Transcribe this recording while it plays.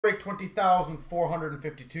Break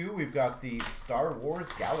 20,452. We've got the Star Wars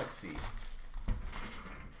Galaxy.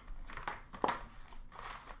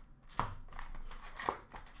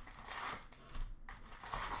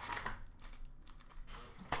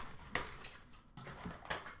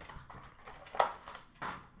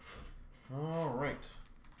 All right.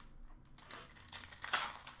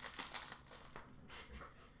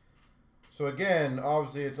 So again,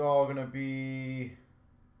 obviously it's all going to be...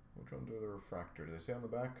 Which one's the refractor? Did they say on the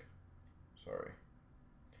back? Sorry.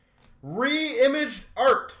 Re-imaged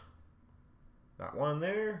art. That one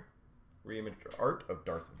there. Re-imaged art of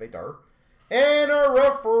Darth Vader. And a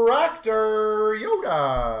refractor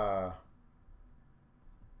Yoda.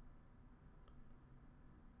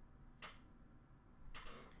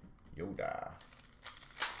 Yoda.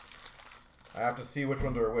 I have to see which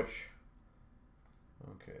ones are which.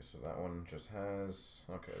 Okay, so that one just has...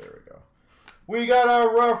 Okay, there we go. We got a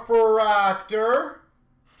refractor.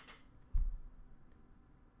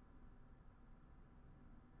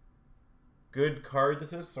 Good card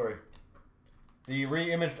this is, sorry. The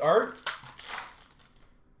re-imaged art.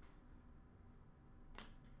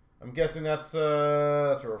 I'm guessing that's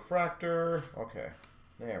a refractor. Okay,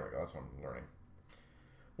 there we go, that's what I'm learning.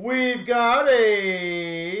 We've got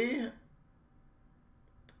a...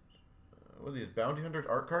 What are these, Bounty Hunters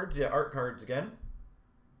art cards? Yeah, art cards again.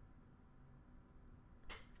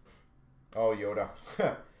 Oh, Yoda.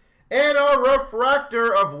 And a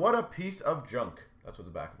refractor of What a Piece of Junk. That's what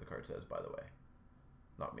the back of the card says, by the way.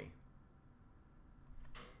 Not me.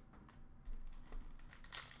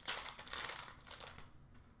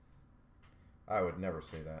 I would never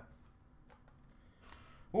say that.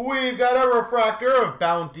 We've got a refractor of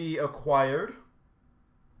Bounty Acquired.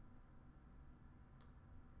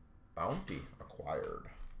 Bounty Acquired.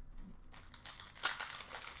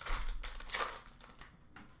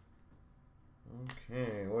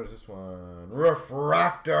 Okay, what is this one?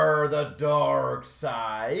 Refractor, the Dark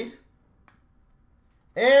Side.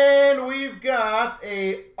 And we've got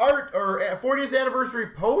a art or a 40th anniversary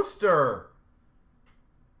poster.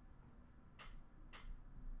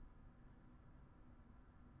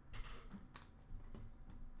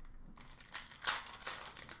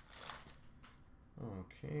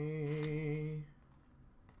 Okay.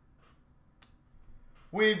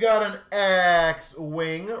 We've got an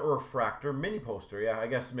X-Wing refractor mini poster. Yeah, I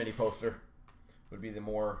guess mini poster would be the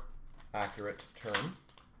more accurate term.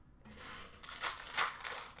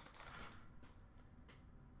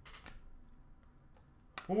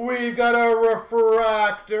 We've got a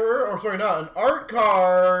refractor, or sorry, not an art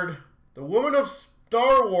card. The Woman of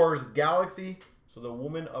Star Wars Galaxy. So the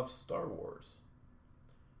Woman of Star Wars.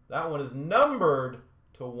 That one is numbered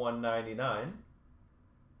to 199.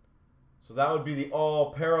 So that would be the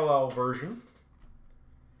all parallel version.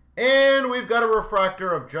 And we've got a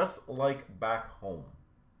refractor of Just Like Back Home.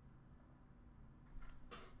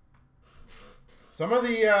 Some of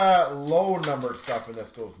the low numbered stuff in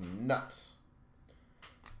this goes nuts.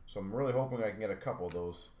 So I'm really hoping I can get a couple of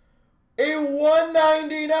those. A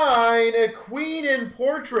 199, a Queen in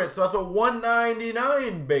Portrait. So that's a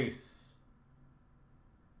 199 base.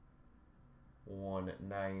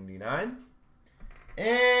 199.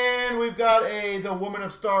 And we've got the Woman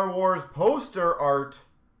of Star Wars poster art.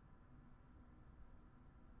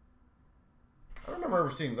 I don't remember ever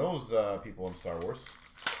seeing those people in Star Wars.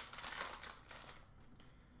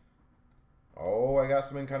 Oh, I got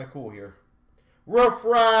something kind of cool here.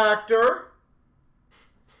 Refractor.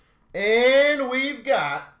 And we've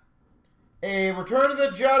got a Return of the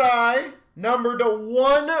Jedi numbered to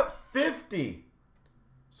 150.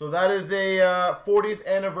 So that is a 40th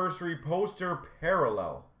anniversary poster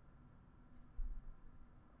parallel.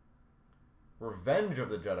 Revenge of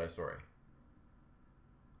the Jedi, sorry.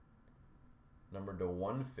 Numbered to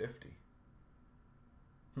 150.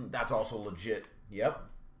 That's also legit. Yep.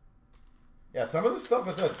 Yeah, some of the stuff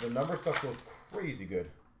is that the number stuff goes crazy good.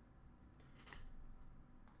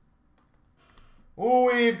 Ooh,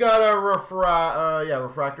 we've got a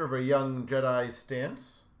refractor of a young Jedi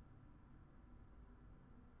stance.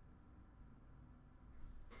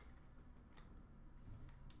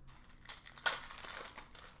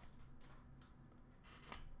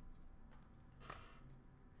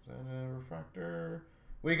 Refractor.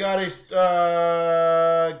 We got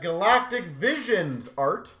a Galactic Visions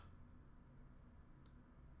art.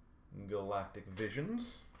 Galactic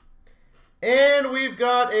Visions. And we've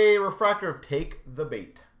got a refractor of Take the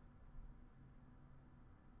Bait.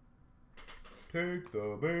 Take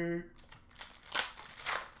the bait.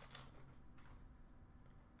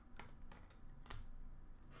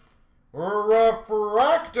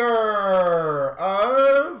 Refractor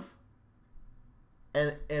of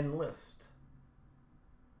an Enlist.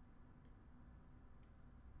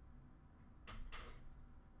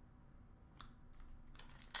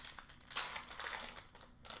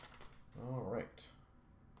 All right.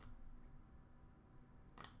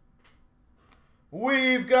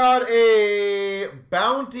 We've got a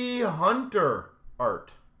Bounty Hunter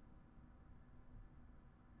art.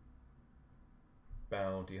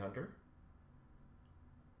 Bounty Hunter.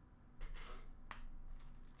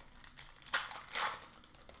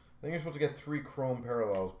 I think you're supposed to get 3 chrome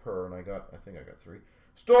parallels per, and I think I got 3.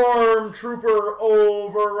 Stormtrooper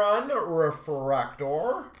Overrun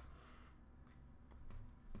Refractor.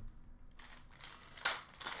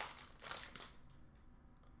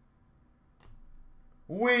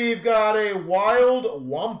 We've got a Wild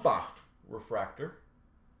Wampa Refractor.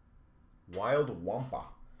 Wild Wampa.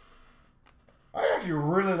 I actually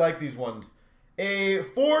really like these ones. A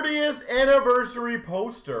 40th anniversary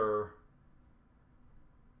poster.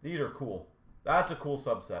 These are cool. That's a cool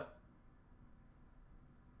subset.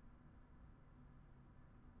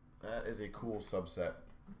 That is a cool subset.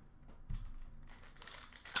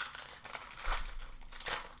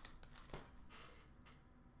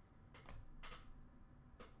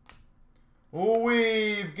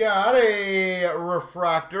 We've got a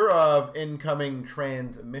refractor of Incoming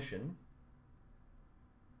Transmission.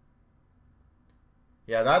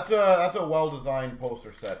 Yeah, that's a well-designed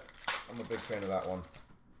poster set. I'm a big fan of that one.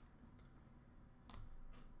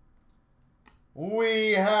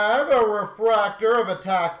 We have a refractor of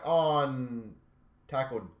Attack on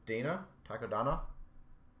Takodana.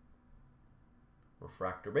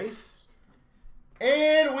 Refractor base.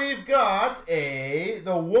 And we've got the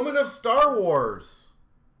Woman of Star Wars.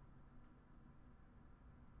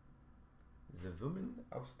 The Woman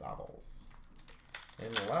of Star Wars.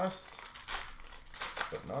 And last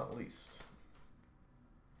but not least.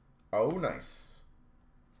 Oh, nice.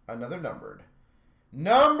 Another numbered.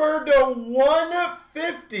 Numbered to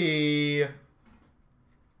 150.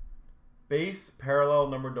 Base parallel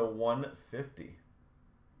numbered to 150.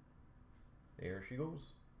 There she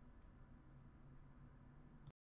goes.